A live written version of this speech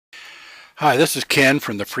Hi, this is Ken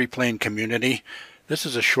from the Freeplane community. This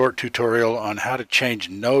is a short tutorial on how to change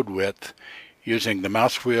node width using the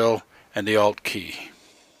mouse wheel and the Alt key.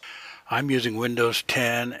 I'm using Windows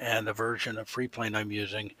 10 and the version of Freeplane I'm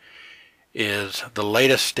using is the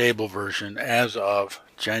latest stable version as of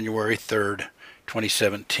January 3rd,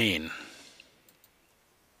 2017.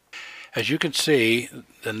 As you can see,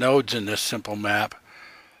 the nodes in this simple map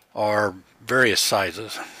are various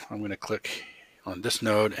sizes. I'm going to click on this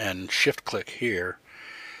node and shift click here,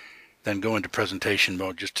 then go into presentation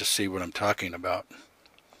mode just to see what I'm talking about.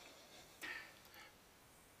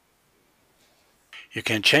 You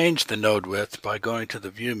can change the node width by going to the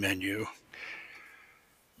view menu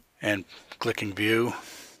and clicking view,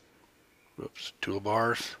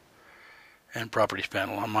 toolbars, and properties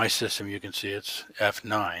panel. On my system you can see it's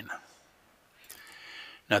F9.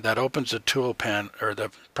 Now that opens the tool pan or the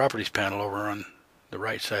properties panel over on the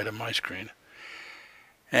right side of my screen.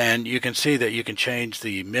 And you can see that you can change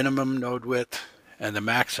the minimum node width and the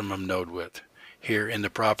maximum node width here in the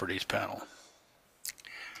properties panel.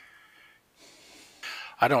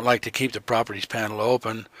 I don't like to keep the properties panel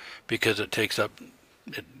open because it takes up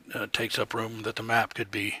room that the map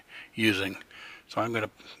could be using. So I'm going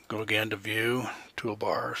to go again to view,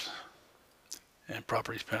 toolbars, and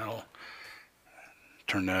properties panel.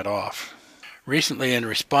 Turn that off. Recently, in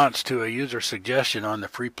response to a user suggestion on the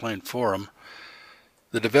Freeplane forum,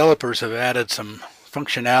 the developers have added some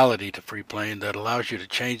functionality to Freeplane that allows you to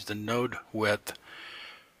change the node width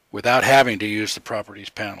without having to use the properties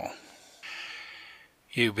panel.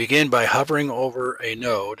 You begin by hovering over a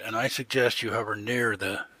node, and I suggest you hover near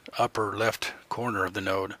the upper left corner of the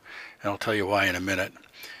node, and I'll tell you why in a minute.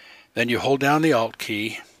 Then you hold down the Alt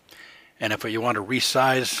key, and if you want to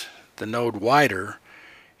resize the node wider,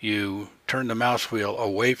 you turn the mouse wheel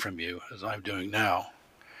away from you, as I'm doing now.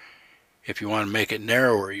 If you want to make it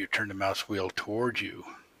narrower, you turn the mouse wheel towards you.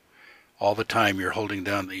 All the time you're holding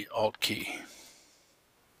down the Alt key.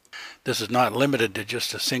 This is not limited to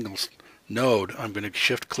just a single node. I'm going to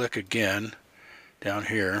shift click again down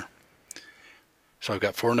here. So I've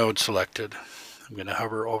got 4 nodes selected. I'm going to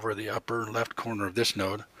hover over the upper left corner of this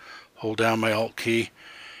node, hold down my Alt key,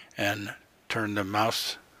 and turn the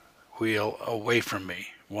mouse wheel away from me.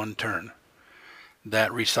 One turn.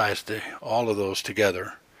 That resized all of those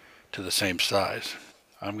together to the same size.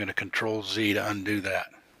 I'm going to Control Z to undo that.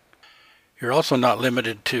 You're also not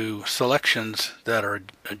limited to selections that are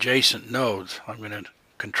adjacent nodes. I'm going to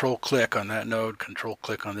Control click on that node, Control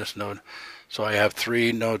click on this node. So I have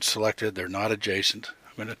 3 nodes selected. They're not adjacent.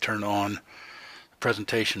 I'm going to turn on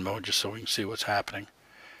presentation mode just so we can see what's happening.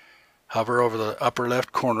 Hover over the upper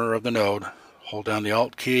left corner of the node, hold down the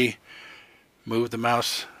Alt key, move the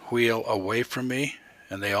mouse wheel away from me,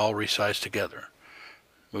 and they all resize together.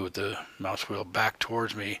 Move the mouse wheel back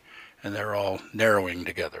towards me, and they're all narrowing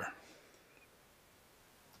together.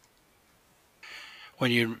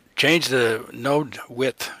 When you change the node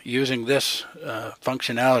width using this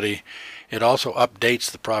functionality, it also updates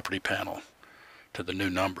the property panel to the new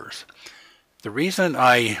numbers. The reason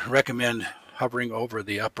I recommend hovering over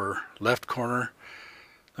the upper left corner,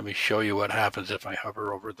 let me show you what happens if I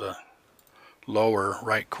hover over the lower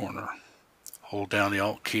right corner. Hold down the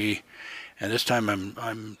Alt key, and this time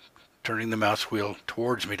I'm turning the mouse wheel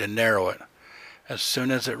towards me to narrow it. As soon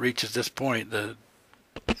as it reaches this point, the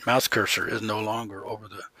mouse cursor is no longer over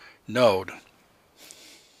the node.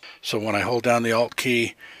 So when I hold down the Alt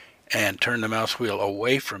key and turn the mouse wheel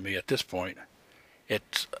away from me at this point,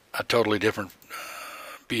 it's a totally different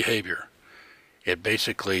behavior. It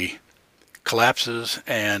basically collapses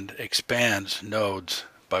and expands nodes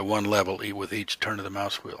by 1 level with each turn of the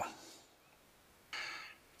mouse wheel.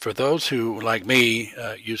 For those who, like me,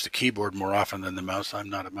 use the keyboard more often than the mouse, I'm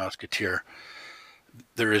not a mouseketeer.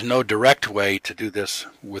 There is no direct way to do this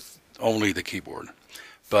with only the keyboard.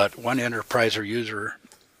 But one enterprising user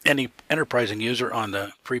on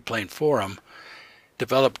the Freeplane forum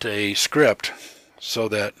developed a script so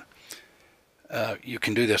that you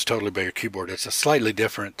can do this totally by your keyboard. It's a slightly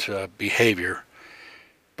different behavior,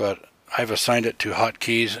 but I've assigned it to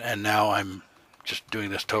hotkeys, and now I'm just doing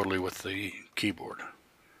this totally with the keyboard.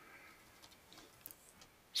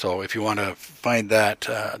 So if you want to find that,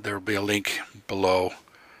 there will be a link below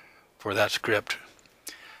for that script.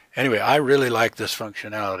 Anyway, I really like this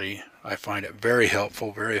functionality. I find it very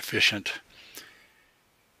helpful, very efficient.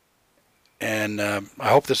 And I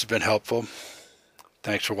hope this has been helpful.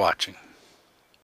 Thanks for watching.